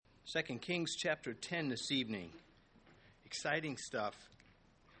2 Kings chapter 10 this evening. Exciting stuff.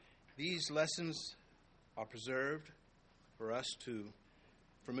 These lessons are preserved for us to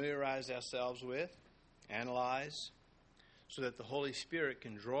familiarize ourselves with, analyze, so that the Holy Spirit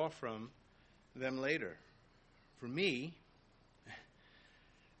can draw from them later. For me,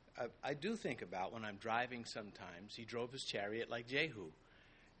 I do think about when I'm driving sometimes, he drove his chariot like Jehu.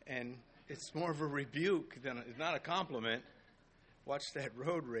 And it's more of a rebuke than it's not a compliment. Watch that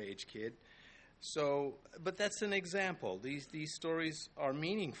road rage, kid. So, but that's an example. These stories are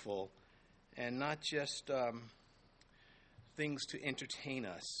meaningful and not just things to entertain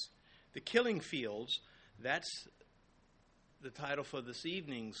us. The Killing Fields, that's the title for this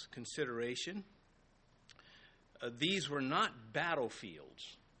evening's consideration. These were not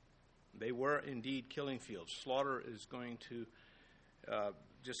battlefields. They were indeed killing fields. Slaughter is going to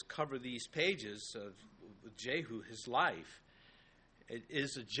just cover these pages of Jehu, his life. It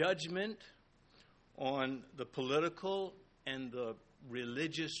is a judgment on the political and the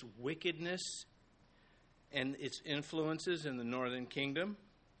religious wickedness and its influences in the northern kingdom.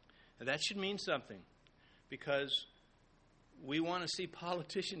 And that should mean something, because we want to see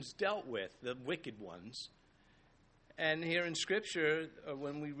politicians dealt with, the wicked ones. And here in Scripture,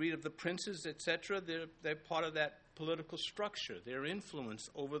 when we read of the princes, etc., they're part of that political structure, their influence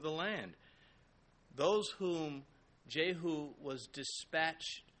over the land. Those whom Jehu was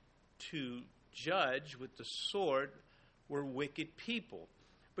dispatched to judge with the sword were wicked people.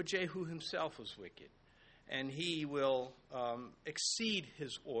 But Jehu himself was wicked. And he will exceed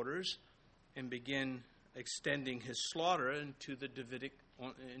his orders and begin extending his slaughter into the Davidic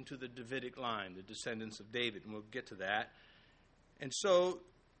line, the descendants of David. And we'll get to that. And so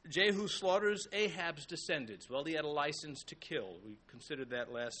Jehu slaughters Ahab's descendants. Well, he had a license to kill. We considered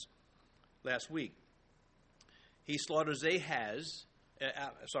that last week. He slaughters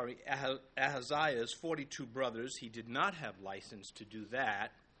Ahaziah's 42 brothers. He did not have license to do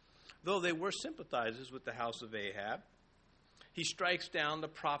that, though they were sympathizers with the house of Ahab. He strikes down the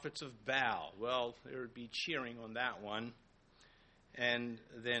prophets of Baal. Well, there would be cheering on that one. And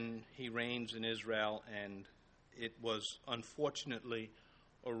then he reigns in Israel, and it was unfortunately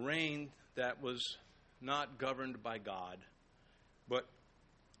a reign that was not governed by God, but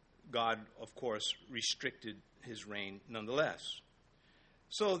God, of course, restricted his reign nonetheless.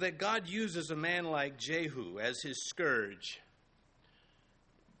 So that God uses a man like Jehu as his scourge.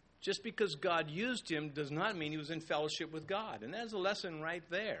 Just because God used him does not mean he was in fellowship with God. And that's a lesson right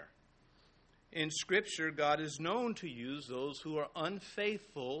there. In Scripture, God is known to use those who are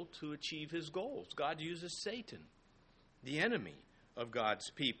unfaithful to achieve his goals. God uses Satan, the enemy of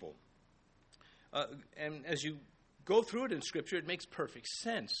God's people. And as you go through it in Scripture, it makes perfect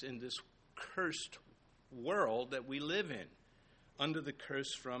sense in this cursed world that we live in, under the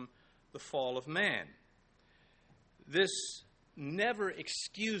curse from the fall of man. This never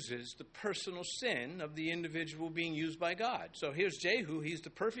excuses the personal sin of the individual being used by God. So here's Jehu. He's the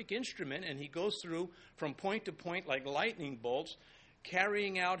perfect instrument, and he goes through from point to point like lightning bolts,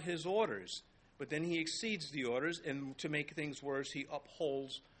 carrying out his orders. But then he exceeds the orders, and to make things worse, he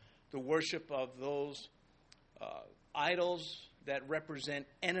upholds the worship of those idols that represent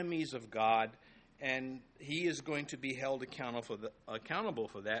enemies of God, and he is going to be held accountable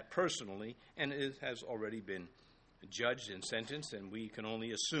for that personally, and it has already been judged and sentenced, and we can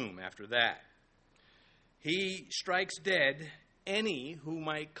only assume after that. He strikes dead any who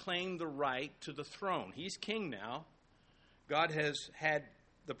might claim the right to the throne. He's king now. God has had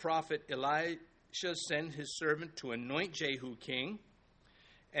the prophet Elisha send his servant to anoint Jehu king,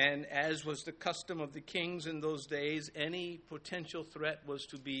 and as was the custom of the kings in those days, any potential threat was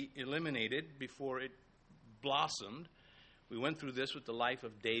to be eliminated before it blossomed. We went through this with the life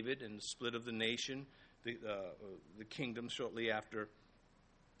of David and the split of the nation, the kingdom shortly after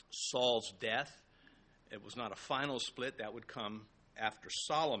Saul's death. It was not a final split. That would come after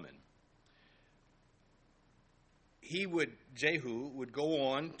Solomon. Jehu would go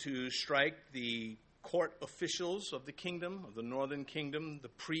on to strike the court officials of the kingdom, of the northern kingdom, the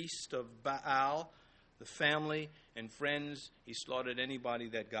priest of Baal, the family and friends. He slaughtered anybody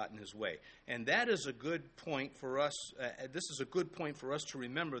that got in his way. And that is a good point for us. This is a good point for us to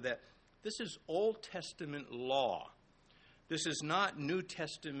remember that this is Old Testament law. This is not New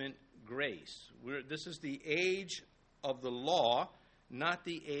Testament grace. This is the age of the law, not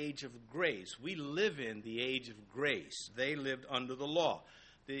the age of grace. We live in the age of grace. They lived under the law.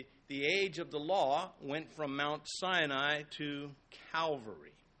 The age of the law went from Mount Sinai to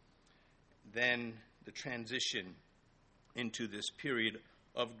Calvary. Then the transition into this period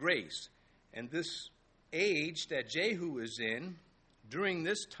of grace. And this age that Jehu is in During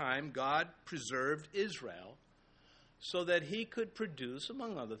this time, God preserved Israel so that he could produce,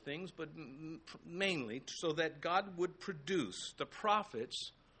 among other things, but mainly so that God would produce the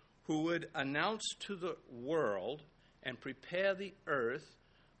prophets who would announce to the world and prepare the earth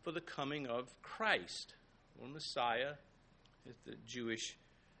for the coming of Christ, or Messiah, is the Jewish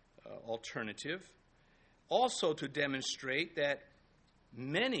alternative. Also to demonstrate that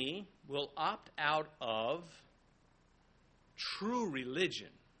many will opt out of true religion.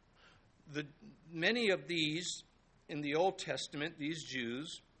 Many of these in the Old Testament, these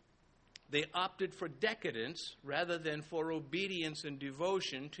Jews, they opted for decadence rather than for obedience and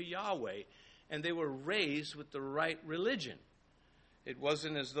devotion to Yahweh. And they were raised with the right religion. It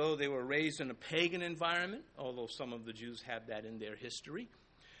wasn't as though they were raised in a pagan environment, although some of the Jews have that in their history.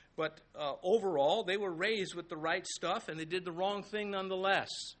 But overall, they were raised with the right stuff, and they did the wrong thing nonetheless.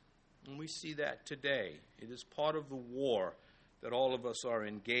 And we see that today. It is part of the war that all of us are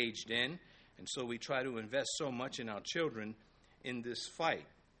engaged in. And so we try to invest so much in our children in this fight.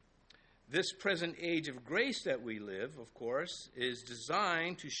 This present age of grace that we live, of course, is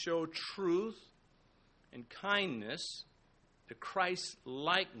designed to show truth and kindness, the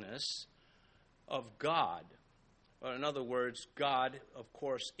Christ-likeness of God. Or in other words, God, of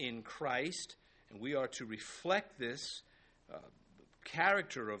course, in Christ. And we are to reflect this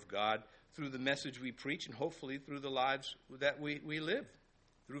character of God through the message we preach and hopefully through the lives that we live,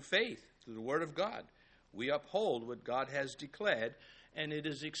 through faith, through the Word of God. We uphold what God has declared, and it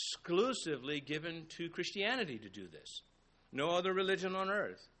is exclusively given to Christianity to do this. No other religion on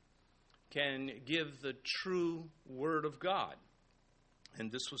earth can give the true Word of God.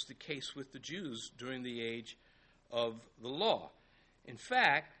 And this was the case with the Jews during the age of the law. In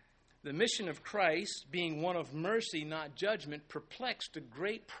fact, the mission of Christ, being one of mercy, not judgment, perplexed the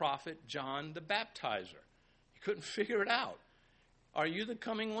great prophet John the Baptizer. He couldn't figure it out. Are you the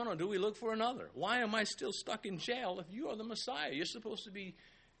coming one, or do we look for another? Why am I still stuck in jail if you are the Messiah? You're supposed to be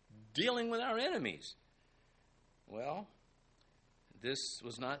dealing with our enemies. Well, this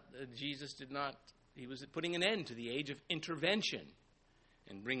was not, Jesus did not, he was putting an end to the age of intervention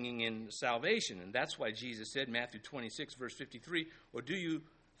and bringing in salvation. And that's why Jesus said, Matthew 26, verse 53, or do you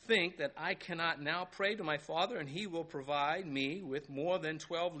think that I cannot now pray to my Father, and he will provide me with more than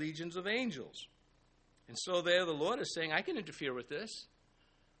 12 legions of angels? And so there the Lord is saying, I can interfere with this.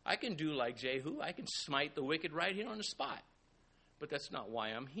 I can do like Jehu. I can smite the wicked right here on the spot. But that's not why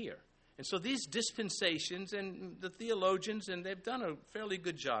I'm here. And so these dispensations, and the theologians, and they've done a fairly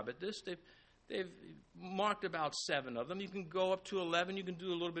good job at this. They've marked about 7 of them. You can go up to 11. You can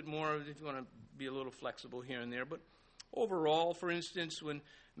do a little bit more if you want to be a little flexible here and there. But overall, for instance, when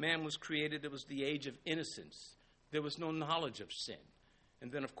man was created, it was the age of innocence. There was no knowledge of sin.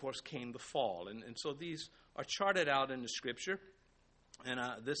 And then, of course, came the fall. And so these are charted out in the Scripture. And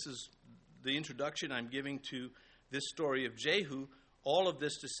this is the introduction I'm giving to this story of Jehu. All of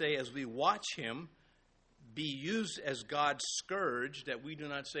this to say, as we watch him be used as God's scourge, that we do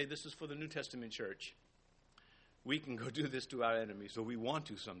not say, this is for the New Testament church. We can go do this to our enemies, or we want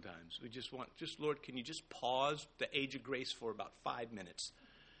to sometimes. We just want, Lord, can you just pause the age of grace for about 5 minutes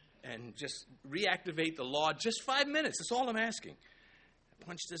and just reactivate the law? Just 5 minutes. That's all I'm asking.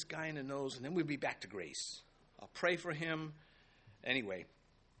 Punch this guy in the nose, and then we'll be back to grace. I'll pray for him. Anyway,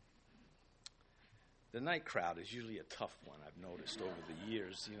 the night crowd is usually a tough one, I've noticed over the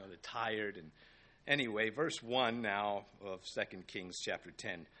years. You know, they're tired. And anyway, verse 1 now of 2 Kings chapter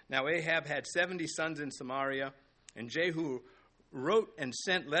 10. Now Ahab had 70 sons in Samaria, and Jehu wrote and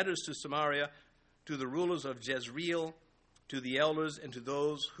sent letters to Samaria, to the rulers of Jezreel, to the elders, and to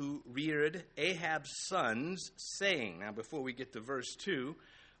those who reared Ahab's sons, saying, now before we get to verse 2,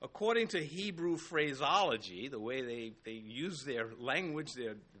 according to Hebrew phraseology, the way they use their language,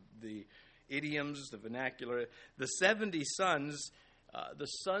 the idioms, the vernacular, the 70 sons, the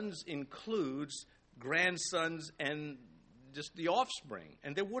sons includes grandsons and just the offspring.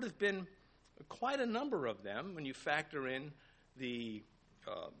 And there would have been quite a number of them when you factor in the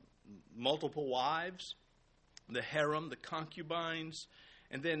multiple wives, the harem, the concubines,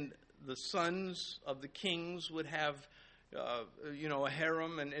 and then the sons of the kings would have, a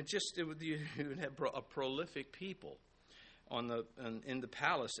harem, and you would have a prolific people in the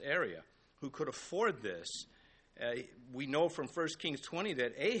palace area who could afford this. We know from 1 Kings 20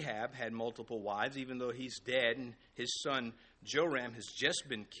 that Ahab had multiple wives, even though he's dead, and his son Joram has just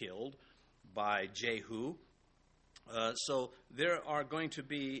been killed by Jehu. So there are going to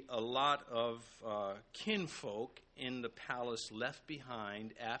be a lot of kinfolk in the palace left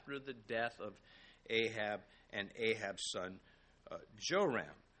behind after the death of Ahab and Ahab's son Joram.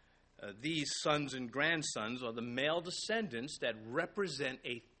 These sons and grandsons are the male descendants that represent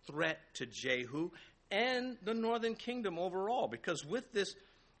a threat to Jehu and the northern kingdom overall, because with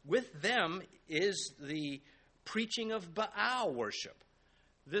them is the preaching of Baal worship.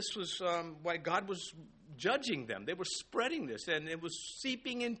 This was why God was judging them. They were spreading this, and it was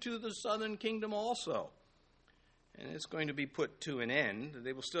seeping into the southern kingdom also. And it's going to be put to an end.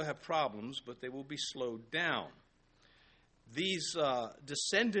 They will still have problems, but they will be slowed down. These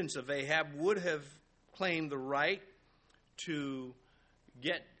descendants of Ahab would have claimed the right to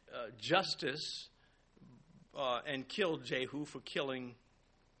get justice and kill Jehu for killing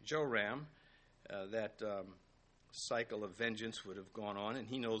Joram. That cycle of vengeance would have gone on, and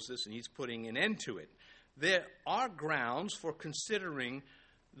he knows this, and he's putting an end to it. There are grounds for considering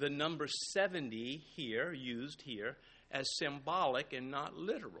the number 70 here, used here, as symbolic and not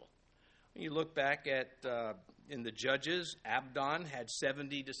literal. When you look back at in the Judges, Abdon had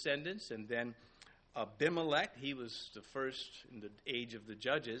 70 descendants, and then Abimelech, he was the first in the age of the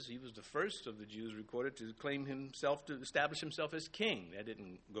Judges. He was the first of the Jews recorded to claim himself, to establish himself as king. That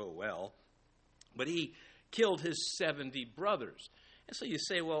didn't go well. But he killed his 70 brothers. And so you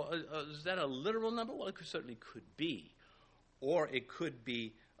say, well, is that a literal number? Well, it certainly could be. Or it could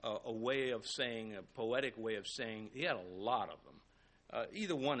be a way of saying, a poetic way of saying, he had a lot of them.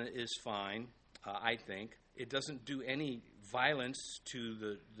 Either one is fine, I think. It doesn't do any violence to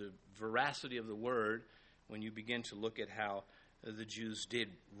the veracity of the word. When you begin to look at how the Jews did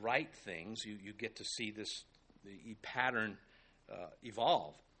write things, you get to see this the pattern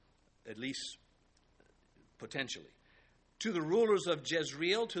evolve, at least potentially. To the rulers of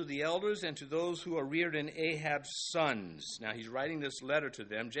Jezreel, to the elders, and to those who are reared in Ahab's sons. Now he's writing this letter to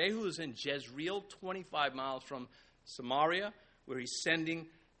them. Jehu is in Jezreel, 25 miles from Samaria, where he's sending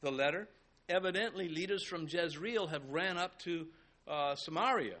the letter. Evidently, leaders from Jezreel have ran up to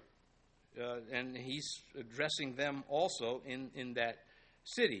Samaria, and he's addressing them also in that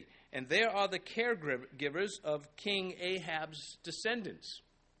city. And there are the caregivers of King Ahab's descendants.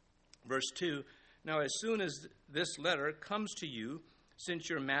 Verse 2, now as soon as this letter comes to you, since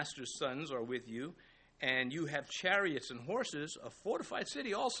your master's sons are with you, and you have chariots and horses, a fortified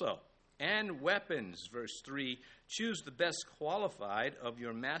city also, and weapons. Verse 3, choose the best qualified of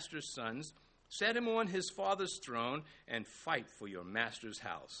your master's sons, set him on his father's throne, and fight for your master's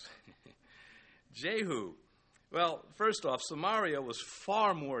house. Jehu. Well, first off, Samaria was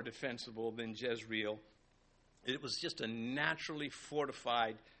far more defensible than Jezreel. It was just a naturally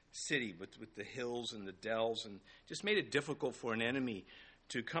fortified city with the hills and the dells, and just made it difficult for an enemy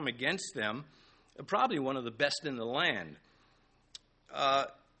to come against them. Probably one of the best in the land.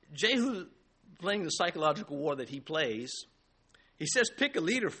 Jehu, playing the psychological war that he plays, he says, pick a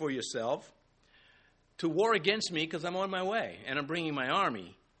leader for yourself to war against me, because I'm on my way, and I'm bringing my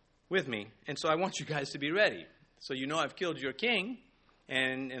army with me, and so I want you guys to be ready. So you know I've killed your king,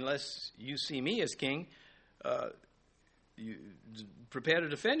 and unless you see me as king, you prepare to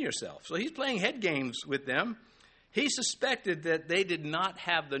defend yourself. So he's playing head games with them. He suspected that they did not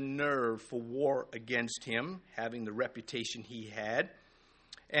have the nerve for war against him, having the reputation he had,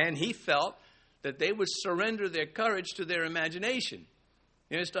 and he felt that they would surrender their courage to their imagination.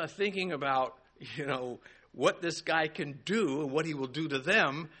 Start thinking about, what this guy can do and what he will do to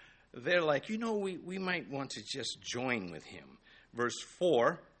them. They're like, we might want to just join with him. Verse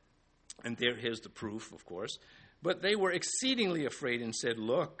 4, and here's the proof, of course. But they were exceedingly afraid and said,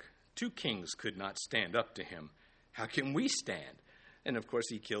 look, 2 kings could not stand up to him. How can we stand? And, of course,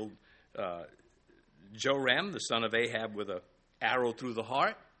 he killed Joram, the son of Ahab, with an arrow through the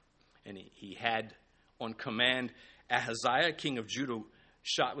heart. And he had on command Ahaziah, king of Judah,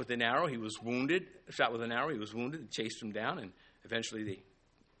 shot with an arrow. He was wounded. Shot with an arrow. He was wounded and chased him down. And eventually they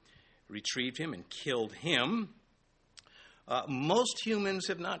retrieved him and killed him. Most humans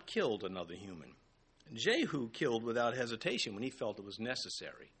have not killed another human. Jehu killed without hesitation when he felt it was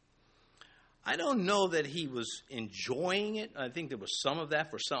necessary. I don't know that he was enjoying it. I think there was some of that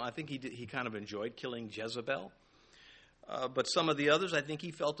for some. I think he kind of enjoyed killing Jezebel. But some of the others, I think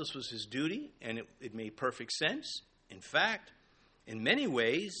he felt this was his duty, and it made perfect sense. In fact, in many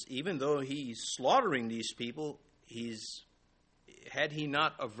ways, even though he's slaughtering these people, had he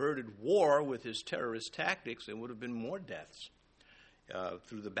not averted war with his terrorist tactics, there would have been more deaths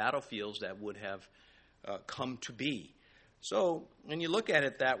through the battlefields that would have come to be. So when you look at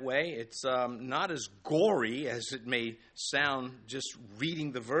it that way, it's not as gory as it may sound just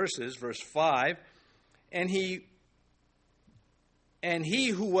reading the verses. Verse 5, and he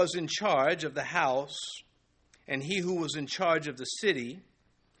who was in charge of the house, and he who was in charge of the city,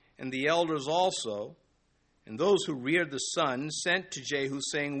 and the elders also, And those who reared the son sent to Jehu,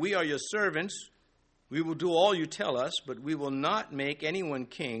 saying, "We are your servants. We will do all you tell us, but we will not make anyone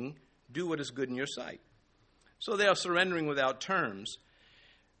king. Do what is good in your sight." So they are surrendering without terms.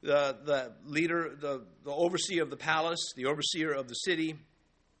 The leader, the overseer of the palace, the overseer of the city,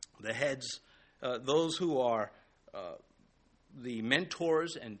 the heads, those who are the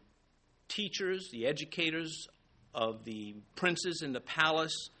mentors and teachers, the educators of the princes in the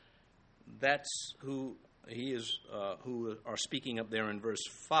palace, that's who he is, who are speaking up there in verse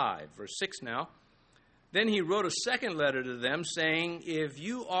 5. Verse 6 now. Then he wrote a second letter to them, saying, "If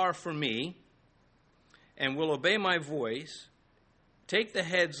you are for me and will obey my voice, take the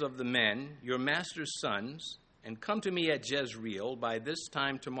heads of the men, your master's sons, and come to me at Jezreel by this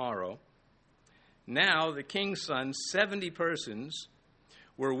time tomorrow." Now the king's sons, 70 persons,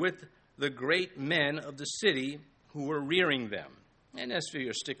 were with the great men of the city who were rearing them. And as for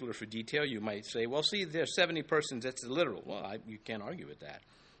your stickler for detail, you might say, well, see, there's 70 persons, that's literal. Well, you can't argue with that,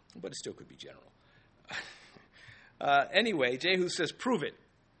 but it still could be general. Anyway, Jehu says, prove it.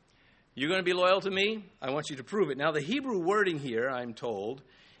 You're going to be loyal to me? I want you to prove it. Now, the Hebrew wording here, I'm told,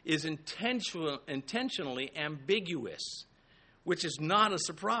 is intentionally ambiguous, which is not a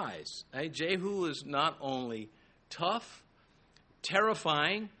surprise. Right? Jehu is not only tough,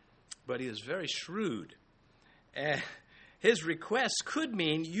 terrifying, but he is very shrewd. His request could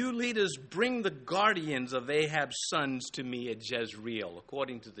mean, you leaders bring the guardians of Ahab's sons to me at Jezreel,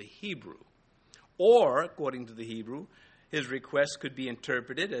 according to the Hebrew. Or, according to the Hebrew, his request could be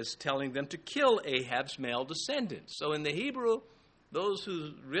interpreted as telling them to kill Ahab's male descendants. So in the Hebrew, those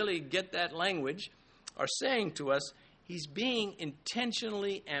who really get that language are saying to us, he's being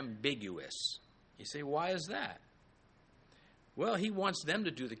intentionally ambiguous. You say, why is that? Well, he wants them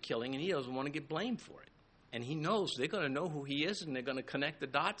to do the killing, and he doesn't want to get blamed for it. And he knows they're going to know who he is, and they're going to connect the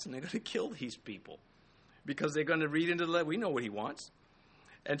dots, and they're going to kill these people. Because they're going to read into the letter. We know what he wants.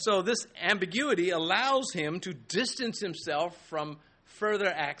 And so this ambiguity allows him to distance himself from further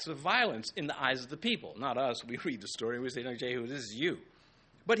acts of violence in the eyes of the people. Not us. We read the story, and we say, no, Jehu, this is you.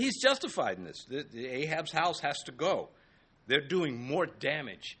 But he's justified in this. Ahab's house has to go. They're doing more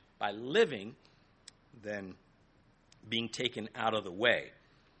damage by living than being taken out of the way.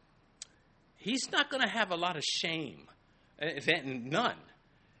 He's not going to have a lot of shame. None.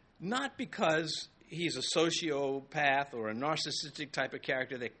 Not because he's a sociopath or a narcissistic type of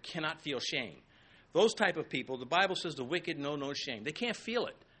character that cannot feel shame. Those type of people, the Bible says the wicked know no shame. They can't feel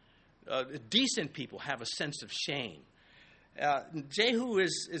it. Decent people have a sense of shame. Jehu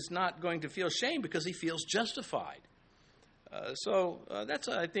is not going to feel shame because he feels justified. So that's,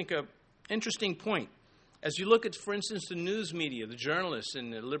 I think, an interesting point. As you look at, for instance, the news media, the journalists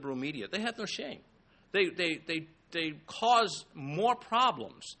in the liberal media, they have no shame. They cause more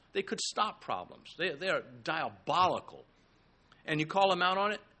problems. They could stop problems. They are diabolical. And you call them out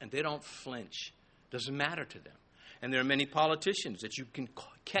on it, and they don't flinch. Doesn't matter to them. And there are many politicians that you can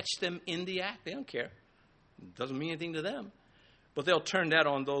catch them in the act. They don't care. It doesn't mean anything to them. But they'll turn that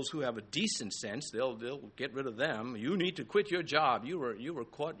on those who have a decent sense. They'll get rid of them. You need to quit your job. You were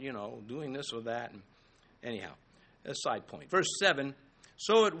caught, doing this or that. And anyhow, a side point. Verse 7,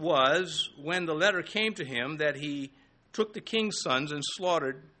 so it was when the letter came to him that he took the king's sons and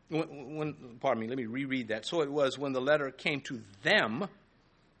slaughtered, let me reread that. So it was when the letter came to them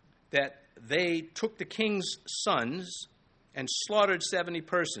that they took the king's sons and slaughtered 70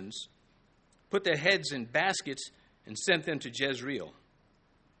 persons, put their heads in baskets, and sent them to Jezreel.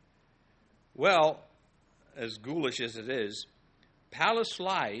 Well, as ghoulish as it is, palace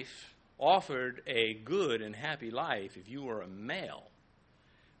life offered a good and happy life if you were a male,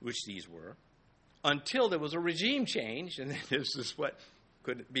 which these were, until there was a regime change, and this is what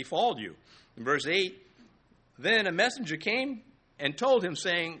could befall you. In verse 8, then a messenger came and told him,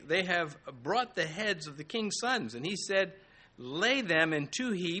 saying, they have brought the heads of the king's sons. And he said, lay them in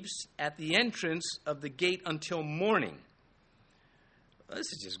 2 heaps at the entrance of the gate until morning. Well,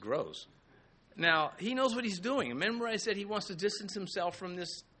 this is just gross. Now, he knows what he's doing. Remember I said he wants to distance himself from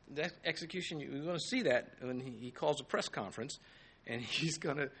this execution. You're going to see that when he calls a press conference, and he's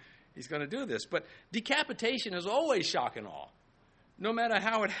going to do this. But decapitation is always shock and awe, no matter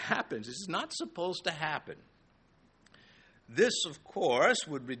how it happens. It's not supposed to happen. This, of course,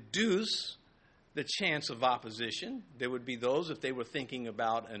 would reduce the chance of opposition. There would be those, if they were thinking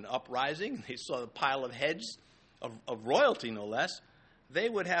about an uprising, they saw a pile of heads of royalty, no less, they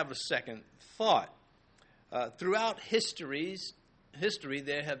would have a second thought. Throughout history,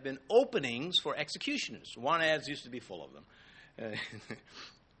 there have been openings for executioners. Want ads used to be full of them.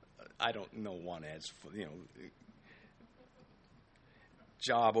 I don't know want ads for,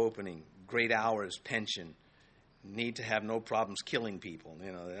 job opening, great hours, pension. need to have no problems killing people.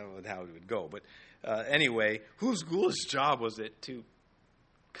 You know, that was how it would go. But anyway, whose ghoulish job was it to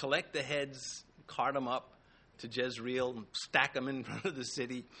collect the heads, cart them up to Jezreel, stack them in front of the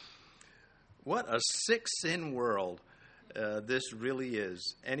city? What a sick sin world this really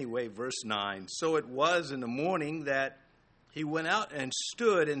is. Anyway, verse 9. So it was in the morning that he went out and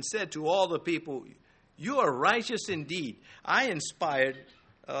stood and said to all the people, "You are righteous indeed. I inspired."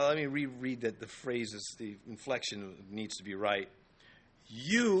 Let me reread that. The phrases, the inflection needs to be right.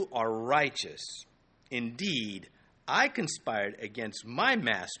 "You are righteous indeed. I conspired against my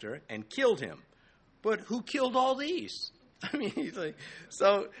master and killed him. But who killed all these?" I mean, he's like,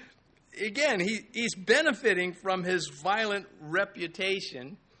 so again, he's benefiting from his violent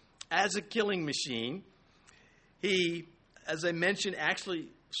reputation as a killing machine. He, as I mentioned, actually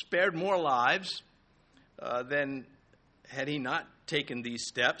spared more lives than had he not taken these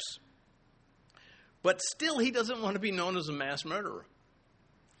steps. But still, he doesn't want to be known as a mass murderer.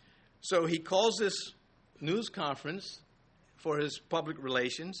 So he calls this news conference for his public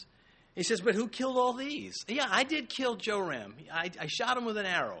relations. He says, "But who killed all these? Yeah, I did kill Joram. I shot him with an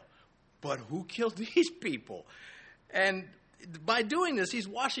arrow. But who killed these people?" And by doing this, he's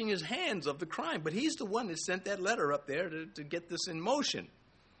washing his hands of the crime. But he's the one that sent that letter up there to get this in motion.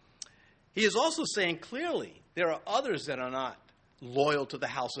 He is also saying clearly there are others that are not loyal to the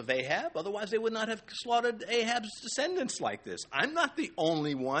house of Ahab. Otherwise, they would not have slaughtered Ahab's descendants like this. I'm not the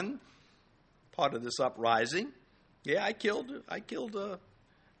only one part of this uprising. Yeah, I killed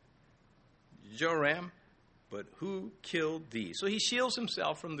Joram. But who killed these? So he shields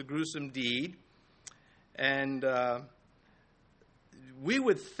himself from the gruesome deed. And we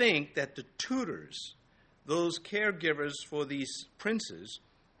would think that the tutors, those caregivers for these princes,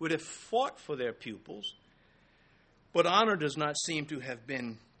 would have fought for their pupils. But honor does not seem to have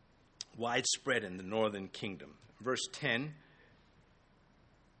been widespread in the northern kingdom. Verse 10,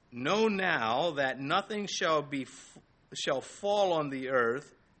 "Know now that nothing shall fall on the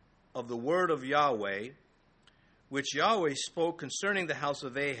earth of the word of Yahweh, which Yahweh spoke concerning the house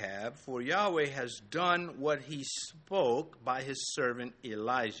of Ahab, for Yahweh has done what he spoke by his servant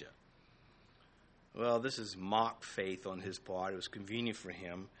Elijah." Well, this is mock faith on his part. It was convenient for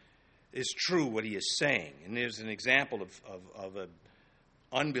him. It's true what he is saying. And there's an example of an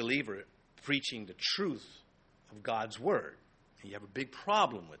unbeliever preaching the truth of God's word. And you have a big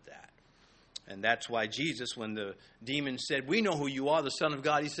problem with that. And that's why Jesus, when the demon said, "We know who you are, the Son of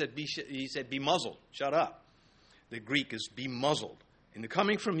God," he said, "Be muzzled, shut up." The Greek is "be muzzled." And the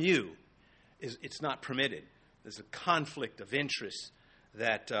coming from you, it's not permitted. There's a conflict of interest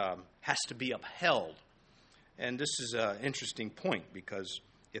that has to be upheld. And this is an interesting point, because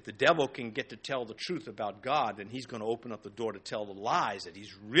if the devil can get to tell the truth about God, then he's going to open up the door to tell the lies that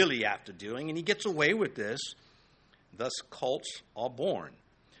he's really after doing. And he gets away with this. Thus, cults are born.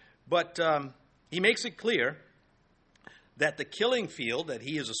 But he makes it clear that the killing field that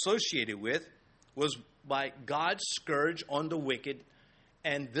he is associated with was by God's scourge on the wicked.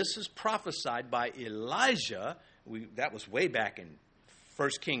 And this is prophesied by Elijah. That was way back in 1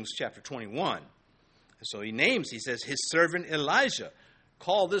 Kings chapter 21. So he says, his servant Elijah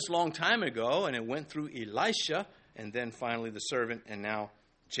called this long time ago, and it went through Elisha, and then finally the servant, and now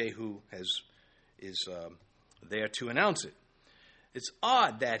Jehu is there to announce it. It's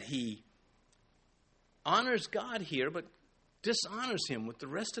odd that he honors God here, but dishonors him with the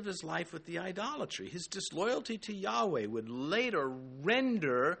rest of his life with the idolatry. His disloyalty to Yahweh would later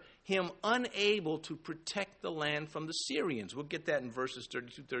render him unable to protect the land from the Syrians. We'll get that in verses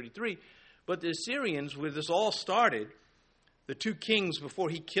 32, 33. But the Assyrians, where this all started, the two kings before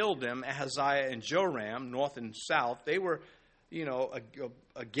he killed them, Ahaziah and Joram, north and south, they were,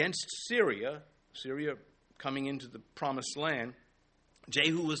 against Syria coming into the promised land.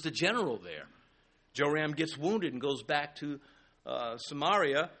 Jehu was the general there. Joram gets wounded and goes back to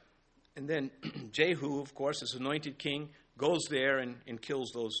Samaria. And then Jehu, of course, as anointed king, goes there and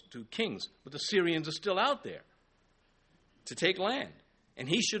kills those two kings. But the Syrians are still out there to take land. And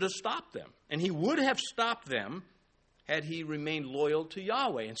he should have stopped them. And he would have stopped them had he remained loyal to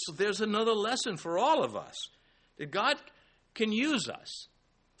Yahweh. And so there's another lesson for all of us, that God can use us.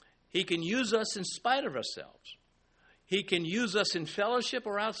 He can use us in spite of ourselves. He can use us in fellowship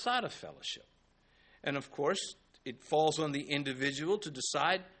or outside of fellowship. And of course, it falls on the individual to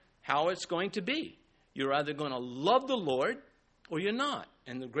decide how it's going to be. You're either going to love the Lord or you're not.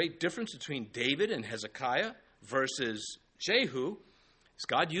 And the great difference between David and Hezekiah versus Jehu is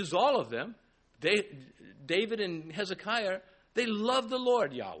God used all of them. David and Hezekiah, they loved the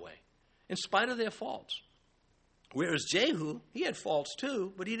Lord Yahweh in spite of their faults. Whereas Jehu, he had faults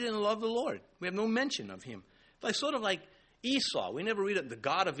too, but he didn't love the Lord. We have no mention of him Like sort of like Esau. We never read of the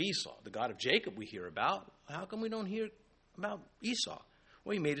God of Esau. The God of Jacob we hear about. How come we don't hear about Esau?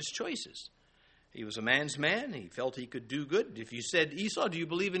 Well, he made his choices. He was a man's man. He felt he could do good. If you said, Esau, do you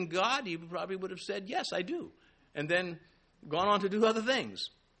believe in God? He probably would have said, yes, I do. And then gone on to do other things.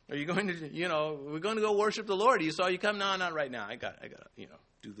 Are you going to, we're going to go worship the Lord. Esau, you come? No, not right now. I got to,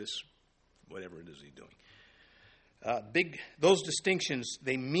 do this, whatever it is he's doing. Those distinctions,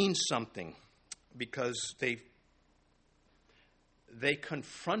 they mean something because they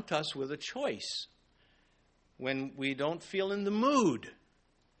confront us with a choice. When we don't feel in the mood,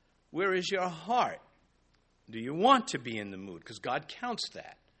 where is your heart? Do you want to be in the mood? Because God counts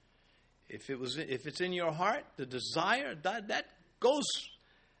that. If it's in your heart, the desire, that goes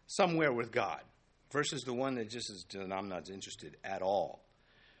somewhere with God, versus the one that just is, I'm not interested at all.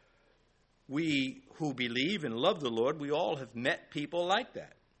 We who believe and love the Lord, we all have met people like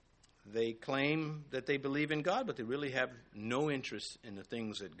that. They claim that they believe in God, but they really have no interest in the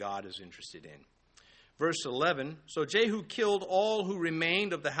things that God is interested in. Verse 11, so Jehu killed all who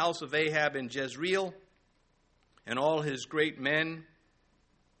remained of the house of Ahab in Jezreel, and all his great men,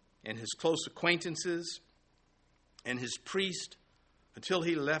 and his close acquaintances, and his priest, until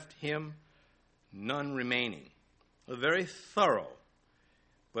he left him none remaining. Very thorough.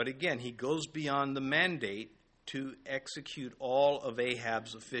 But again, he goes beyond the mandate to execute all of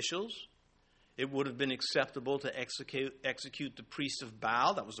Ahab's officials. It would have been acceptable to execute the priests of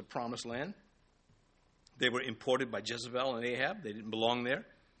Baal. That was the promised land. They were imported by Jezebel and Ahab. They didn't belong there.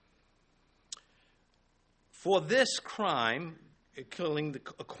 For this crime, killing the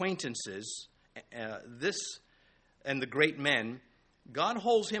acquaintances, this and the great men, God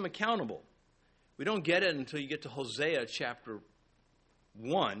holds him accountable. We don't get it until you get to Hosea chapter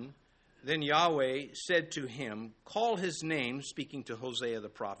 1. Then Yahweh said to him, call his name, speaking to Hosea the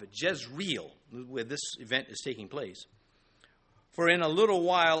prophet, Jezreel, where this event is taking place. For in a little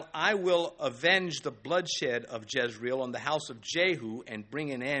while I will avenge the bloodshed of Jezreel on the house of Jehu and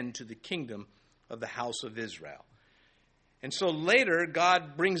bring an end to the kingdom of the house of Israel. And so later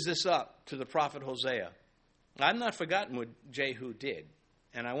God brings this up to the prophet Hosea. I've not forgotten what Jehu did.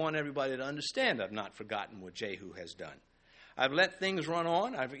 And I want everybody to understand I've not forgotten what Jehu has done. I've let things run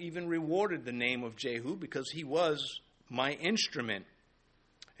on. I've even rewarded the name of Jehu because he was my instrument.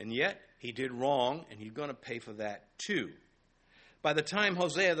 And yet he did wrong, and he's going to pay for that too. By the time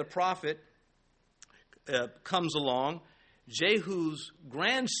Hosea the prophet comes along, Jehu's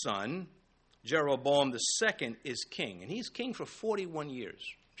grandson, Jeroboam II, is king. And he's king for 41 years.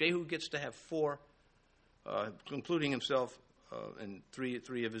 Jehu gets to have 4, including himself and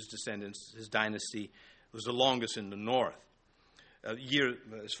three of his descendants. His dynasty was the longest in the north,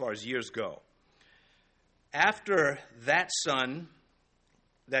 as far as years go. After that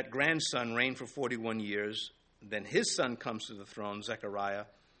grandson reigned for 41 years, then his son comes to the throne, Zechariah.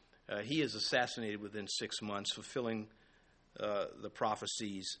 He is assassinated within 6 months, fulfilling the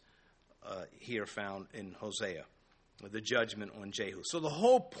prophecies here found in Hosea, the judgment on Jehu. So the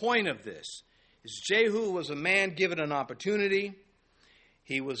whole point of this is Jehu was a man given an opportunity.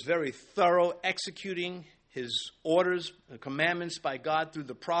 He was very thorough, executing his orders, the commandments by God through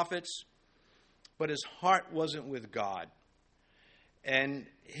the prophets, but his heart wasn't with God. And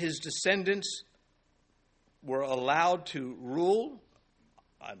his descendants were allowed to rule.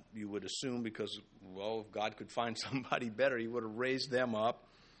 You would assume because, if God could find somebody better, he would have raised them up.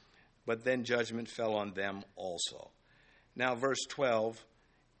 But then judgment fell on them also. Now, verse 12.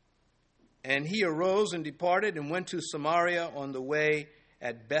 And he arose and departed and went to Samaria on the way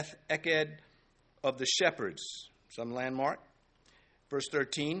at Beth Eked of the shepherds. Some landmark. Verse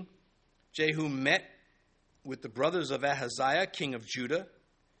 13. Jehu met with the brothers of Ahaziah, king of Judah,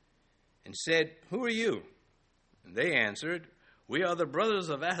 and said, who are you? And they answered, we are the brothers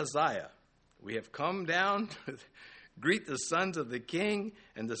of Ahaziah. We have come down to greet the sons of the king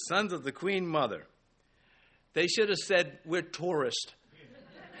and the sons of the queen mother. They should have said, we're tourists.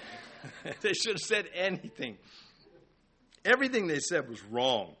 They should have said anything. Everything they said was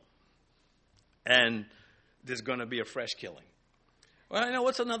wrong. And there's going to be a fresh killing. Well,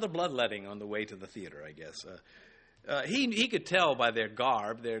 what's another bloodletting on the way to the theater, I guess. He could tell by their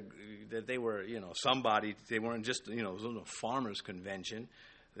garb that they were, somebody. They weren't just, it was a farmer's convention.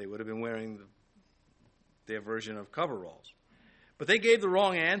 They would have been wearing their version of coveralls. But they gave the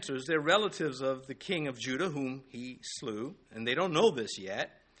wrong answers. They're relatives of the king of Judah, whom he slew, and they don't know this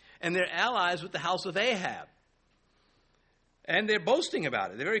yet. And they're allies with the house of Ahab. And they're boasting about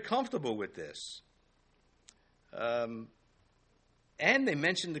it. They're very comfortable with this. And they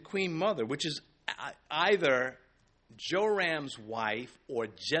mentioned the queen mother, which is either Joram's wife or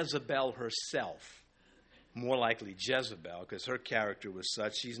Jezebel herself. More likely Jezebel, because her character was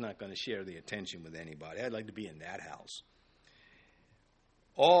such, she's not going to share the attention with anybody. I'd like to be in that house.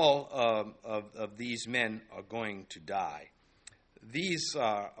 All of these men are going to die. These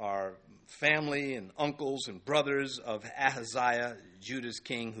are family and uncles and brothers of Ahaziah, Judah's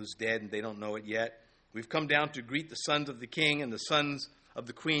king, who's dead, and they don't know it yet. We've come down to greet the sons of the king and the sons of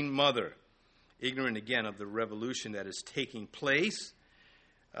the queen mother, ignorant again of the revolution that is taking place.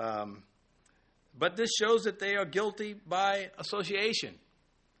 But this shows that they are guilty by association.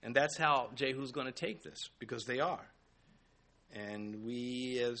 And that's how Jehu's going to take this, because they are. And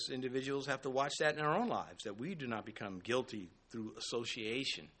we as individuals have to watch that in our own lives, that we do not become guilty through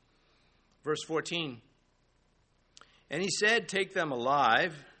association. Verse 14, and he said, take them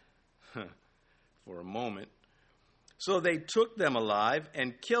alive, for a moment. So they took them alive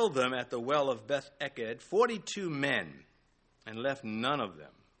and killed them at the well of Beth-Eked, 42 men, and left none of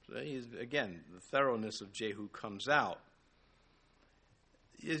them. So again, the thoroughness of Jehu comes out.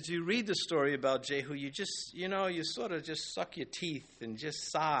 As you read the story about Jehu, you sort of just suck your teeth and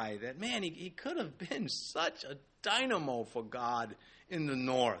just sigh that, man, he could have been such a dynamo for God in the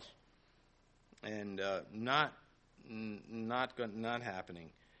north. And not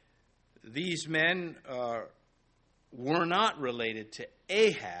happening. These men were not related to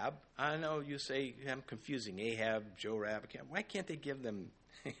Ahab. I know you say, I'm confusing Ahab, Jorab. Why can't they give them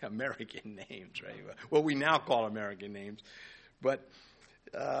American names, right? What we now call American names. But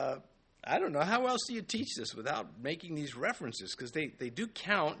I don't know. How else do you teach this without making these references? Because they do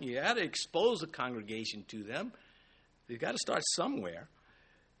count. You got to expose the congregation to them. You've got to start somewhere.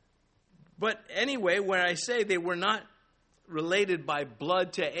 But anyway, where I say they were not related by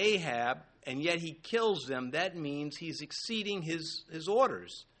blood to Ahab, and yet he kills them, that means he's exceeding his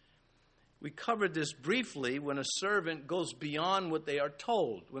orders. We covered this briefly when a servant goes beyond what they are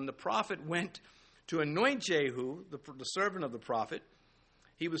told. When the prophet went to anoint Jehu, the servant of the prophet,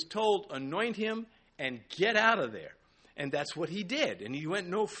 he was told, anoint him and get out of there. And that's what he did. And he went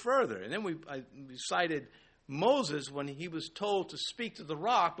no further. And then we cited Moses when he was told to speak to the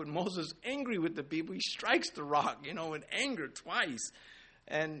rock, but Moses, angry with the people, he strikes the rock, in anger twice.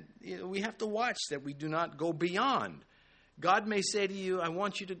 And we have to watch that we do not go beyond. God may say to you, I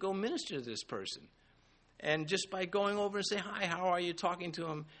want you to go minister to this person. And just by going over and say, hi, how are you, talking to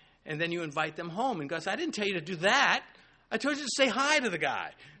him, and then you invite them home. And God says, I didn't tell you to do that. I told you to say hi to the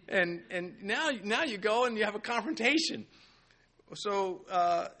guy. And now you go and you have a confrontation. So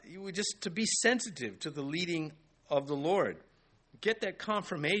to be sensitive to the leading of the Lord. Get that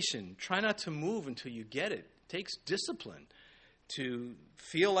confirmation. Try not to move until you get it. It takes discipline to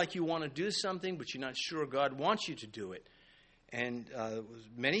feel like you want to do something, but you're not sure God wants you to do it. And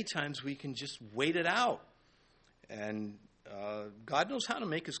many times we can just wait it out. And God knows how to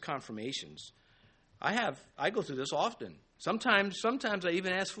make his confirmations. I go through this often. Sometimes I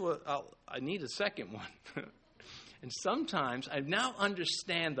even ask I need a second one. And sometimes I now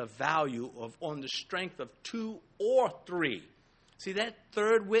understand the value of on the strength of 2 or 3. See, that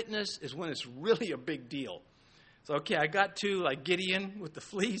third witness is when it's really a big deal. So, okay, I got 2, like Gideon with the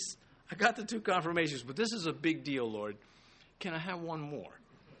fleece. I got the 2 confirmations, but this is a big deal, Lord. Can I have one more?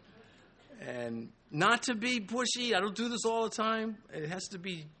 And not to be pushy. I don't do this all the time. It has to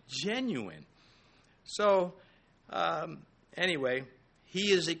be genuine. So, anyway,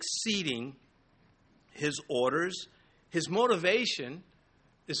 he is exceeding his orders. His motivation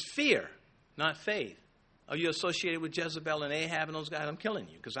is fear, not faith. Are you associated with Jezebel and Ahab and those guys? I'm killing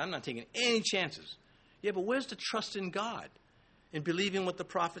you because I'm not taking any chances. Yeah, but where's the trust in God, in believing what the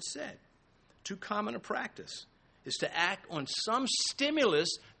prophet said? Too common a practice is to act on some stimulus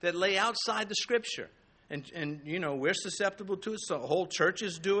that lay outside the Scripture. And we're susceptible to it. So whole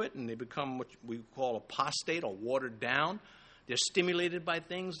churches do it, and they become what we call apostate or watered down. They're stimulated by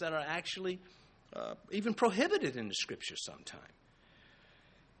things that are actually even prohibited in the Scripture sometime.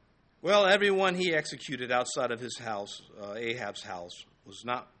 Well, everyone he executed outside of his house, Ahab's house, was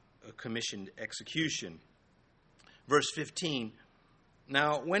not a commissioned execution. Verse 15,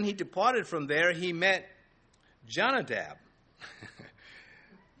 now when he departed from there, he met Jonadab.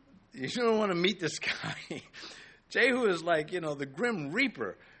 You don't want to meet this guy. Jehu is like, the grim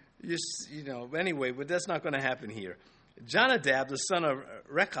reaper. Anyway, but that's not going to happen here. Jonadab, the son of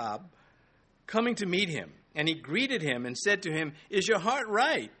Rechab, coming to meet him, and he greeted him and said to him, is your heart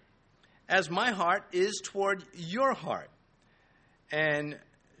right, as my heart is toward your heart? And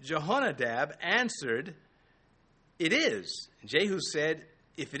Jehonadab answered, it is. And Jehu said,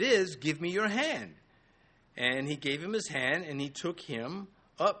 if it is, give me your hand. And he gave him his hand, and he took him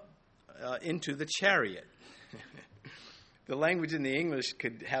up into the chariot. the language in the English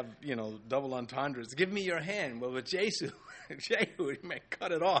could have, double entendres. Give me your hand. Well, with Jehu, he meant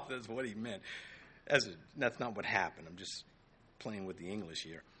cut it off. That's what he meant. That's not what happened. I'm just playing with the English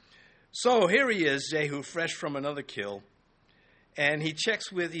here. So here he is, Jehu, fresh from another kill. And he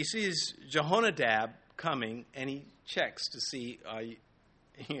sees Jehonadab coming, and he checks to see,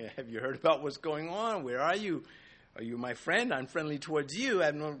 have you heard about what's going on? Where are you? Are you my friend? I'm friendly towards you. I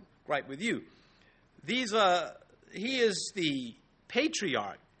have no gripe with you. He is the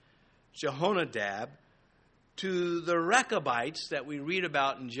patriarch, Jehonadab, to the Rechabites that we read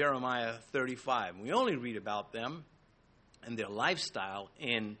about in Jeremiah 35. We only read about them and their lifestyle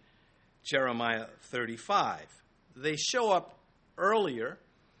in Jeremiah 35. They show up earlier.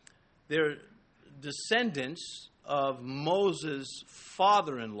 They're descendants of Moses'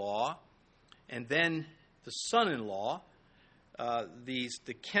 father-in-law and then the son-in-law, the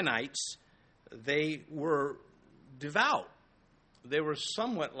Kenites. They were devout. They were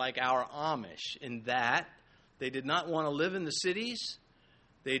somewhat like our Amish in that they did not want to live in the cities.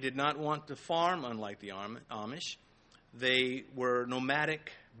 They did not want to farm, unlike the Amish. They were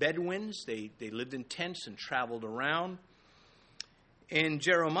nomadic Bedouins. They lived in tents and traveled around. In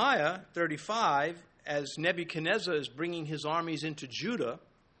Jeremiah 35, as Nebuchadnezzar is bringing his armies into Judah,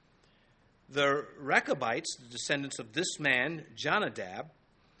 the Rechabites, the descendants of this man, Jonadab,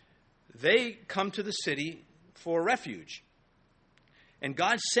 they come to the city for refuge. And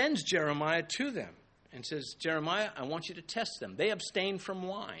God sends Jeremiah to them and says, Jeremiah, I want you to test them. They abstain from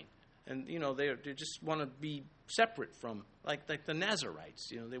wine. And, they just want to be separate from, like the Nazarites.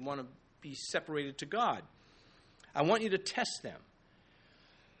 They want to be separated to God. I want you to test them.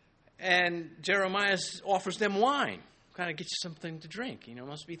 And Jeremiah offers them wine. Kind of get you something to drink.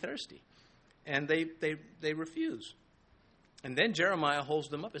 Must be thirsty. And they refuse. And then Jeremiah holds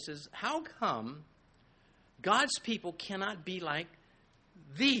them up and says, how come God's people cannot be like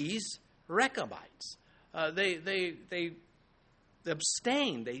these Rechabites? They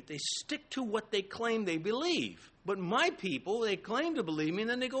abstain. They stick to what they claim they believe. But my people, they claim to believe me, and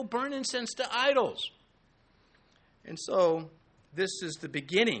then they go burn incense to idols. And so this is the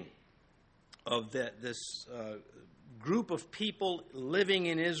beginning of this group of people living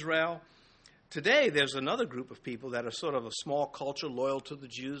in Israel. Today, there's another group of people that are sort of a small culture loyal to the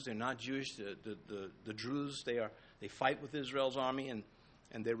Jews. They're not Jewish. The Druze, they fight with Israel's army, and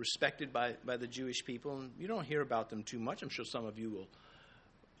they're respected by the Jewish people. And you don't hear about them too much. I'm sure some of you will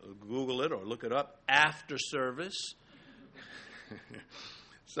Google it or look it up after service.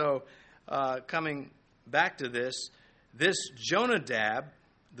 So, coming back to this Jonadab,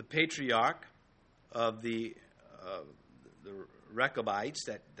 the patriarch of the Rechabites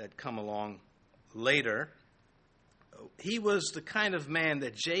that come along later, he was the kind of man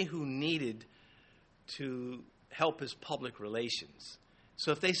that Jehu needed to help his public relations.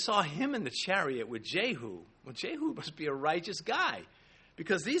 So if they saw him in the chariot with Jehu, well, Jehu must be a righteous guy,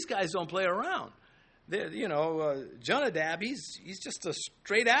 because these guys don't play around. Jonadab, he's just a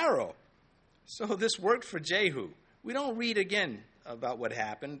straight arrow. So this worked for Jehu. We don't read again about what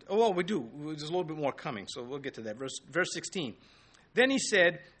happened. Oh, well, we do. There's a little bit more coming, so we'll get to that. Verse 16. Then he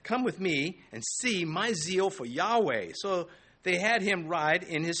said, come with me and see my zeal for Yahweh. So they had him ride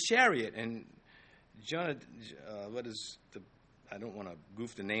in his chariot. And I don't want to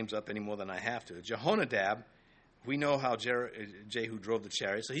goof the names up any more than I have to. Jehonadab, we know how Jehu drove the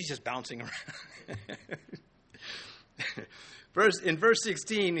chariot, so he's just bouncing around. In verse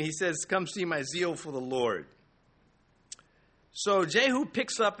 16, he says, come see my zeal for the Lord. So Jehu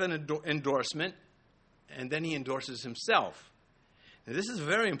picks up an endorsement, and then he endorses himself. Now, this is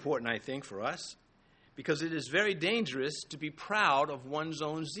very important, I think, for us, because it is very dangerous to be proud of one's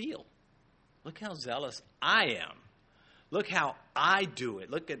own zeal. Look how zealous I am. Look how I do it.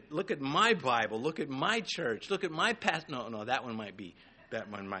 Look at my Bible. Look at my church. Look at my past. No, that one might be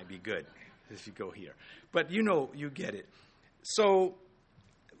good if you go here. But you get it. So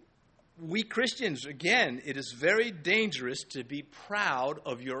we Christians, again, it is very dangerous to be proud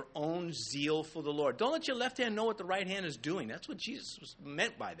of your own zeal for the Lord. Don't let your left hand know what the right hand is doing. That's what Jesus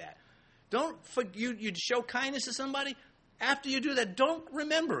meant by that. You'd show kindness to somebody. After you do that, don't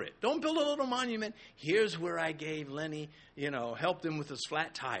remember it. Don't build a little monument. Here's where I gave Lenny, helped him with his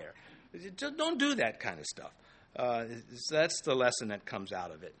flat tire. Don't do that kind of stuff. That's the lesson that comes out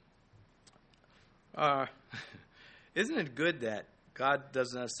of it. Isn't it good that God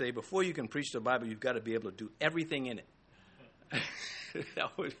does not say, before you can preach the Bible, you've got to be able to do everything in it?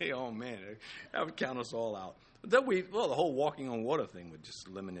 That would count us all out. The whole walking on water thing would just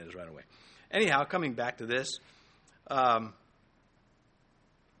eliminate us right away. Anyhow, coming back to this,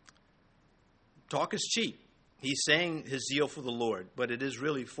 talk is cheap. he's saying his zeal for the Lord, but it is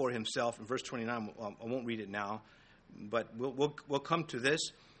really for himself. In verse 29, I won't read it now, but we'll come to this.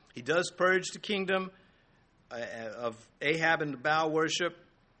 He does purge the kingdom of Ahab and the Baal worship,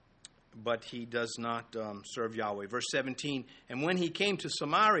 but he does not serve Yahweh. Verse 17, and when he came to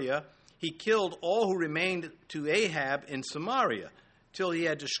Samaria, he killed all who remained to Ahab in Samaria, till he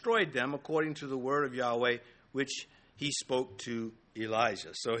had destroyed them, according to the word of Yahweh, which he spoke to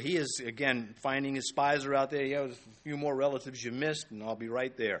Elijah. So he is, again, finding his spies are out there. You have a few more relatives you missed, and I'll be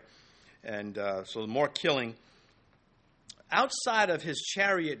right there. And so more killing. Outside of his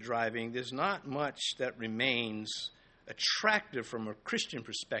chariot driving, there's not much that remains attractive from a Christian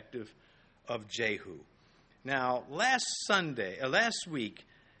perspective of Jehu. Now, last week,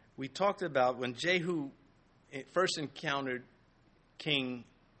 we talked about when Jehu first encountered King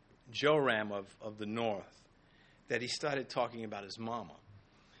Joram of the north, that he started talking about his mama.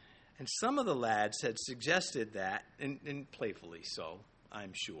 And some of the lads had suggested that, and playfully so,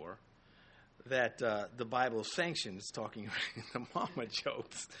 I'm sure, that the Bible sanctions talking about the mama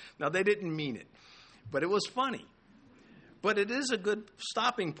jokes. Now, they didn't mean it, but it was funny. But it is a good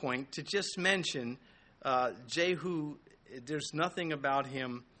stopping point to just mention Jehu. There's nothing about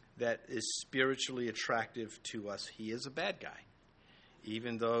him that is spiritually attractive to us. He is a bad guy,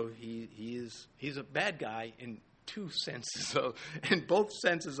 even though he's a bad guy in both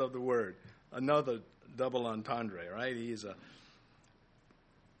senses of the word. Another double entendre, right? He's a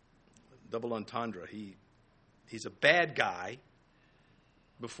double entendre. He's a bad guy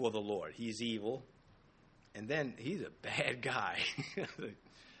before the Lord. He's evil, and then he's a bad guy.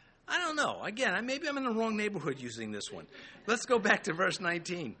 I don't know. Again, maybe I'm in the wrong neighborhood using this one. Let's go back to verse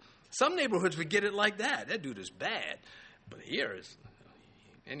 19. Some neighborhoods would get it like that. That dude is bad. But here is...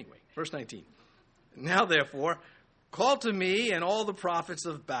 Anyway, verse 19. Now, therefore, call to me and all the prophets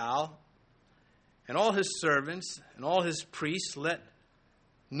of Baal and all his servants and all his priests. Let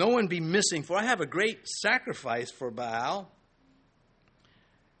no one be missing, for I have a great sacrifice for Baal.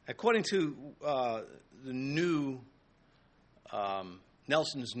 According to the new...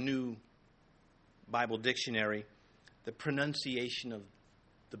 Nelson's New Bible Dictionary, the pronunciation of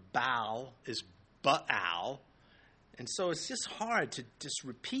the Baal is Baal. And so it's just hard to just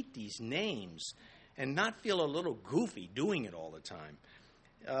repeat these names and not feel a little goofy doing it all the time.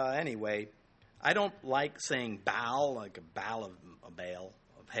 Anyway, I don't like saying Baal, like a bale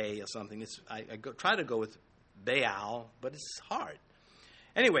of hay or something. I try to go with Baal, but it's hard.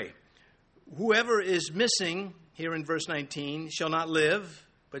 Anyway, whoever is missing... here in verse 19, shall not live.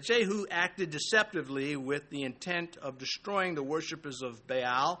 But Jehu acted deceptively with the intent of destroying the worshippers of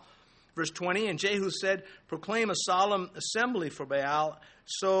Baal. Verse 20, and Jehu said, proclaim a solemn assembly for Baal.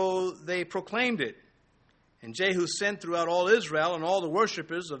 So they proclaimed it. And Jehu sent throughout all Israel and all the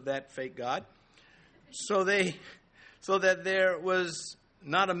worshippers of that fake god, so that there was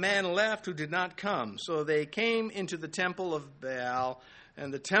not a man left who did not come. So they came into the temple of Baal,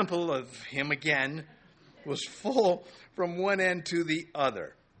 and the temple of him again was full from one end to the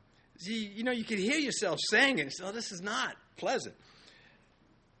other. See, you could hear yourself saying it. So this is not pleasant.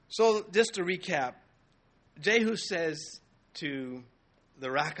 So just to recap, Jehu says to the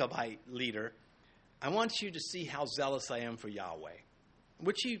Rechabite leader, I want you to see how zealous I am for Yahweh,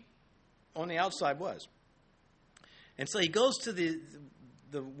 which he on the outside was. And so he goes to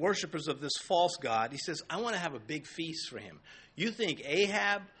the worshipers of this false god. He says, I want to have a big feast for him. You think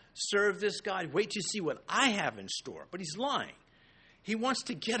Ahab serve this God? Wait till you see what I have in store. But he's lying. He wants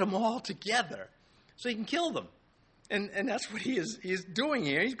to get them all together so he can kill them. And that's what he is doing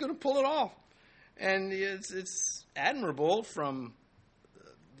here. He's going to pull it off. And it's admirable from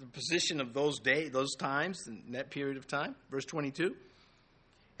the position of those times, in that period of time. Verse 22.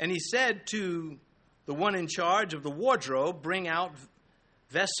 And he said to the one in charge of the wardrobe, bring out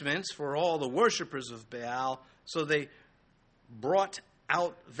vestments for all the worshipers of Baal. So they brought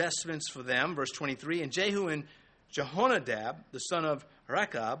out vestments for them. Verse 23, and Jehu and Jehonadab, the son of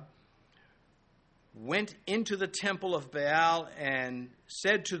Rechab, went into the temple of Baal and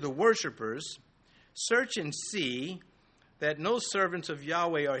said to the worshipers, search and see that no servants of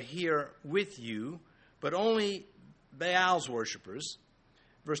Yahweh are here with you, but only Baal's worshipers.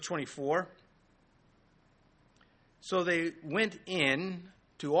 Verse 24, so they went in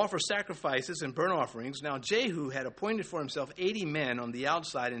to offer sacrifices and burnt offerings. Now Jehu had appointed for himself 80 men on the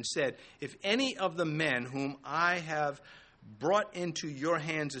outside and said, if any of the men whom I have brought into your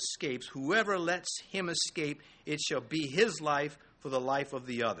hands escapes, whoever lets him escape, it shall be his life for the life of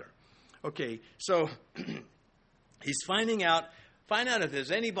the other. Okay, so he's find out if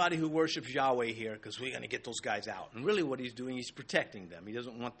there's anybody who worships Yahweh here, because we're going to get those guys out. And really what he's doing, he's protecting them. He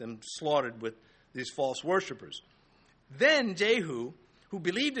doesn't want them slaughtered with these false worshipers. Then Jehu, who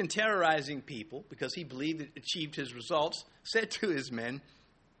believed in terrorizing people because he believed it achieved his results, said to his men,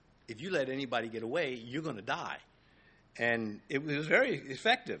 if you let anybody get away, you're going to die. And it was very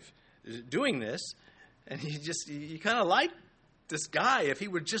effective doing this. And you kind of liked this guy if he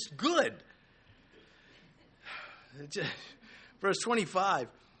were just good. Verse 25.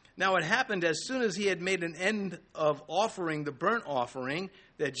 Now it happened as soon as he had made an end of offering the burnt offering,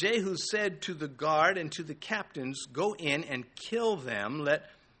 that Jehu said to the guard and to the captains, go in and kill them, let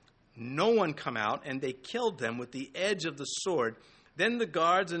no one come out. And they killed them with the edge of the sword. Then the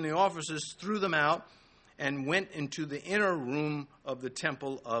guards and the officers threw them out and went into the inner room of the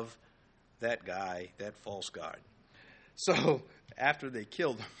temple of that guy, that false god. So after they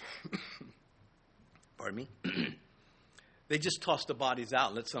killed them, pardon me, they just tossed the bodies out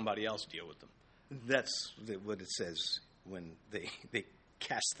and let somebody else deal with them. That's what it says when they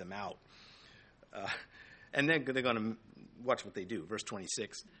cast them out. And then they're going to watch what they do. Verse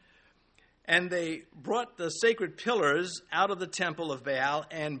 26. And they brought the sacred pillars out of the temple of Baal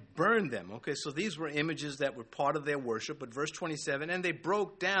and burned them. Okay, so these were images that were part of their worship. But verse 27, and they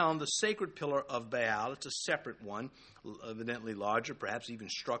broke down the sacred pillar of Baal. It's a separate one, evidently larger, perhaps even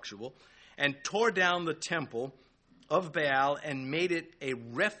structural. And tore down the temple of Baal and made it a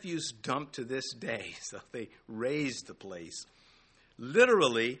refuse dump to this day. So they razed the place.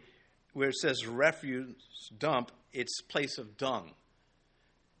 Literally, where it says refuse dump, it's place of dung.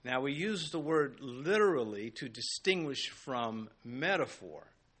 Now, we use the word literally to distinguish from metaphor.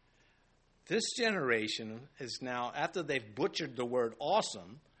 This generation is now, after they've butchered the word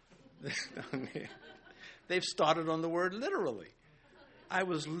awesome, they've started on the word literally. I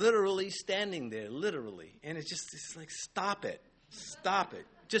was literally standing there, literally. And it's like, stop it. Stop it.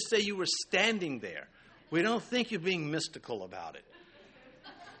 Just say you were standing there. We don't think you're being mystical about it.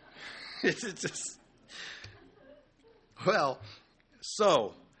 It's just, well,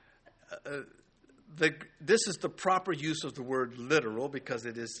 so... this is the proper use of the word literal because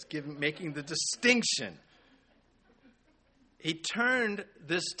it is making the distinction. He turned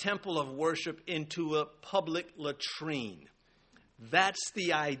this temple of worship into a public latrine. That's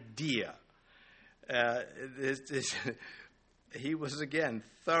the idea. He was, again,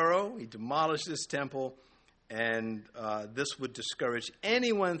 thorough. He demolished this temple, and this would discourage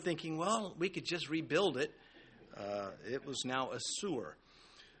anyone thinking, well, we could just rebuild it. It was now a sewer.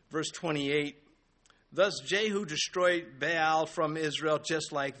 Verse 28, thus Jehu destroyed Baal from Israel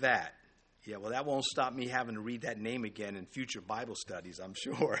just like that. Yeah, well, that won't stop me having to read that name again in future Bible studies, I'm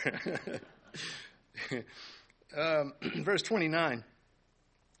sure. Verse 29,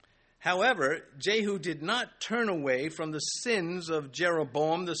 however, Jehu did not turn away from the sins of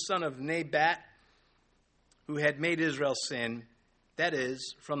Jeroboam, the son of Nebat, who had made Israel sin, that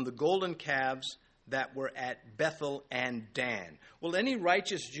is, from the golden calves that were at Bethel and Dan. Well, any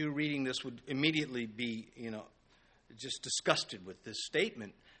righteous Jew reading this would immediately be, just disgusted with this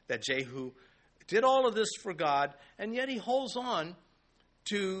statement that Jehu did all of this for God, and yet he holds on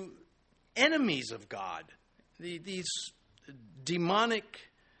to enemies of God, these demonic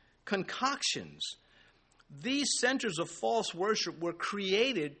concoctions. These centers of false worship were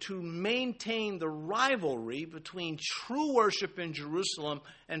created to maintain the rivalry between true worship in Jerusalem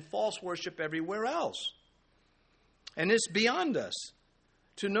and false worship everywhere else. And it's beyond us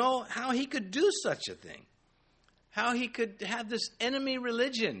to know how he could do such a thing, how he could have this enemy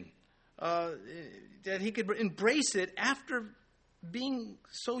religion, that he could embrace it after being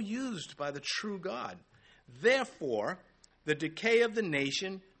so used by the true God. Therefore, the decay of the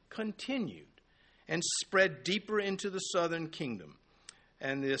nation continued and spread deeper into the southern kingdom.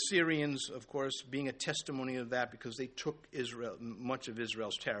 And the Assyrians, of course, being a testimony of that because they took much of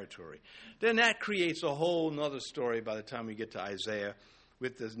Israel's territory. Then that creates a whole other story by the time we get to Isaiah,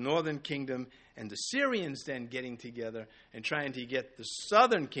 with the northern kingdom and the Syrians then getting together and trying to get the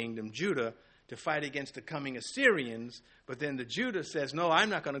southern kingdom, Judah, to fight against the coming Assyrians. But then the Judah says, no, I'm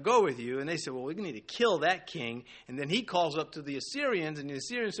not going to go with you. And they said, well, we need to kill that king. And then he calls up to the Assyrians, and the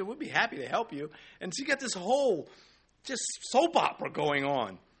Assyrians said, we'd be happy to help you. And so you got this whole just soap opera going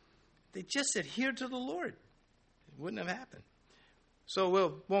on. They just adhered to the Lord. It wouldn't have happened. So we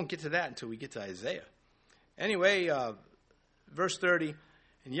won't get to that until we get to Isaiah. Anyway, verse 30,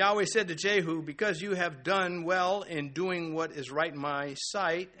 and Yahweh said to Jehu, because you have done well in doing what is right in my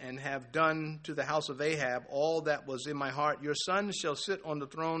sight, and have done to the house of Ahab all that was in my heart, your son shall sit on the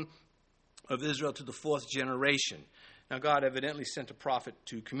throne of Israel to the fourth generation. Now God evidently sent a prophet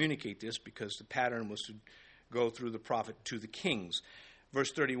to communicate this, because the pattern was to go through the prophet to the kings.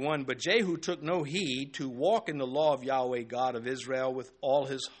 Verse 31, but Jehu took no heed to walk in the law of Yahweh God of Israel with all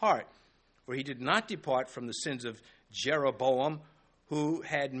his heart. For he did not depart from the sins of Jeroboam, who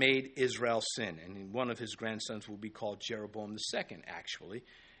had made Israel sin. And one of his grandsons will be called Jeroboam II, actually.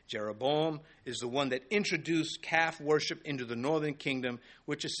 Jeroboam is the one that introduced calf worship into the northern kingdom,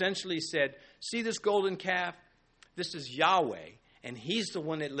 which essentially said, see this golden calf? This is Yahweh, and he's the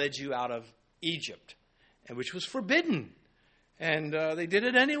one that led you out of Egypt, and which was forbidden. And they did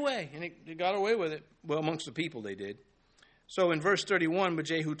it anyway, and they got away with it. Well, amongst the people they did. So in verse 31, but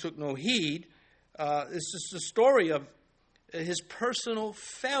Jehu took no heed. This is the story of his personal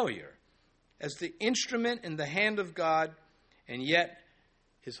failure as the instrument in the hand of God, and yet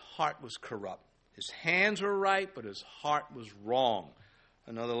his heart was corrupt. His hands were right, but his heart was wrong.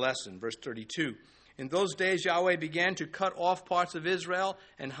 Another lesson, verse 32. In those days Yahweh began to cut off parts of Israel,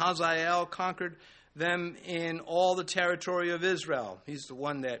 and Hazael conquered them in all the territory of Israel. He's the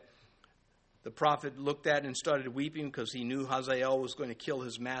one that the prophet looked at and started weeping because he knew Hazael was going to kill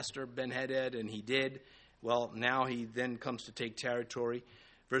his master, Ben-Hadad, and he did. Well, now he then comes to take territory.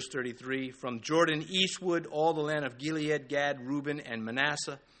 Verse 33, from Jordan eastward, all the land of Gilead, Gad, Reuben, and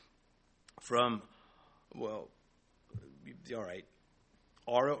Manasseh. From, well, all right.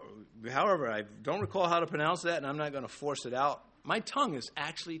 However, I don't recall how to pronounce that, and I'm not going to force it out. My tongue is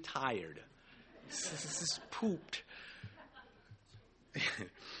actually tired. This is pooped.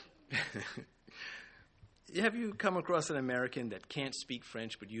 Have you come across an American that can't speak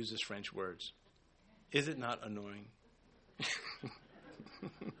French but uses French words? Is it not annoying?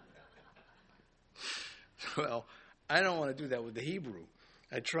 Well, I don't want to do that with the Hebrew.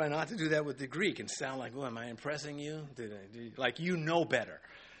 I try not to do that with the Greek and sound like, well, am I impressing you? Like you know better.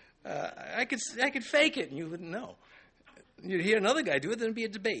 I could fake it and you wouldn't know. You'd hear another guy do it, then it'd be a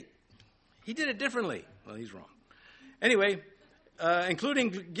debate. He did it differently. Well, he's wrong. Anyway,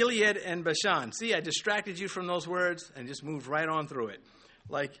 including Gilead and Bashan. See, I distracted you from those words and just moved right on through it.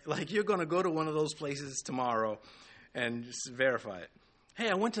 Like you're going to go to one of those places tomorrow and just verify it. Hey,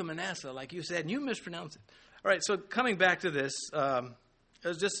 I went to Manasseh, like you said, and you mispronounced it. All right, so coming back to this,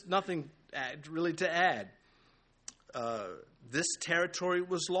 there's just nothing really to add. This territory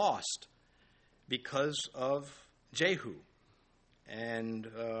was lost because of Jehu. And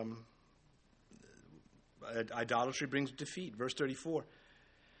idolatry brings defeat. Verse 34.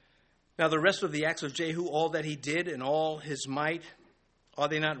 Now the rest of the acts of Jehu, all that he did and all his might, are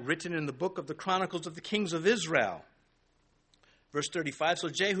they not written in the book of the Chronicles of the Kings of Israel? Verse 35, so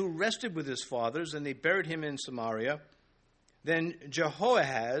Jehu rested with his fathers, and they buried him in Samaria. Then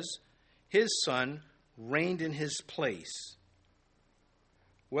Jehoahaz, his son, reigned in his place.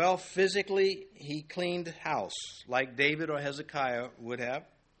 Well, physically, he cleaned house, like David or Hezekiah would have.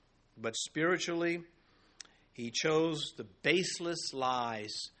 But spiritually, he chose the baseless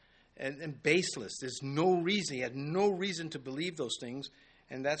lies. And baseless. There's no reason. He had no reason to believe those things.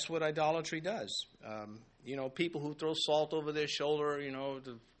 And that's what idolatry does. People who throw salt over their shoulder,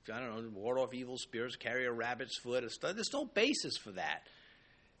 to ward off evil spirits, carry a rabbit's foot. There's no basis for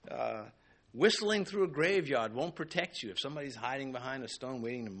that. Whistling through a graveyard won't protect you if somebody's hiding behind a stone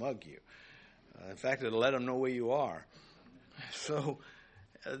waiting to mug you. In fact, it'll let them know where you are. So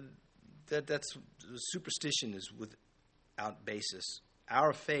that's superstition is without basis.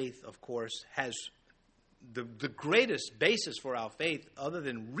 Our faith, of course, has the greatest basis for our faith, other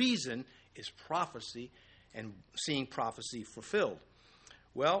than reason, is prophecy and seeing prophecy fulfilled.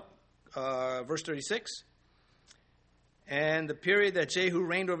 Well, verse 36, and the period that Jehu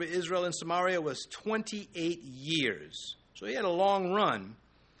reigned over Israel in Samaria was 28 years. So he had a long run,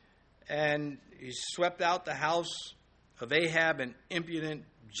 and he swept out the house of Ahab and impudent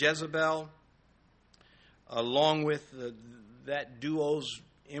Jezebel, along with that duo's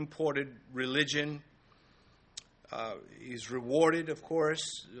imported religion. He's rewarded, of course,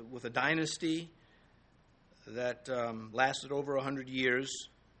 with a dynasty that lasted over 100 years.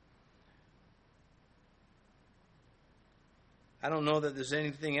 I don't know that there's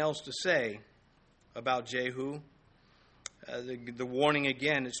anything else to say about Jehu. The warning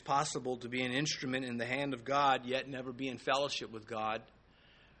again, it's possible to be an instrument in the hand of God, yet never be in fellowship with God.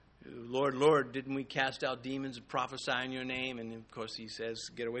 Lord, Lord, didn't we cast out demons and prophesy in your name? And of course he says,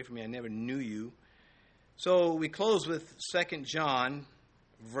 get away from me, I never knew you. So we close with 2 John,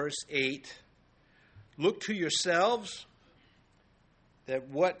 verse 8. Look to yourselves that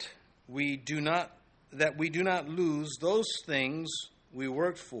we do not lose those things we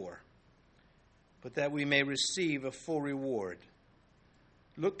worked for, but that we may receive a full reward.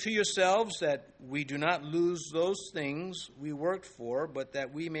 Look to yourselves that we do not lose those things we worked for, but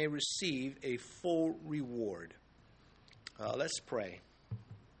that we may receive a full reward. Let's pray.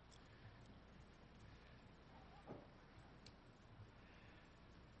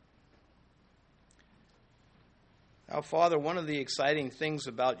 Now, Father, one of the exciting things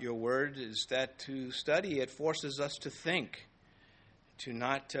about your word is that to study it forces us to think, to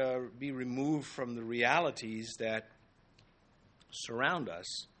not be removed from the realities that surround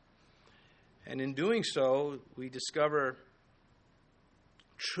us. And in doing so, we discover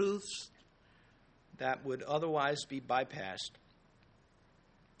truths that would otherwise be bypassed,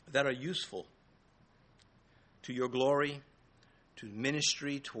 that are useful to your glory, to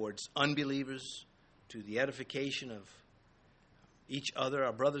ministry towards unbelievers, to the edification of each other,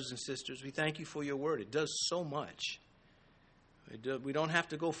 our brothers and sisters. We thank you for your word. It does so much. We don't have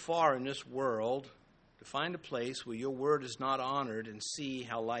to go far in this world to find a place where your word is not honored and see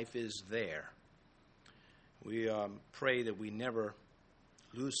how life is there. We pray that we never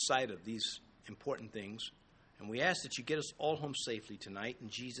lose sight of these important things. And we ask that you get us all home safely tonight. In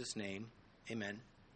Jesus' name, amen.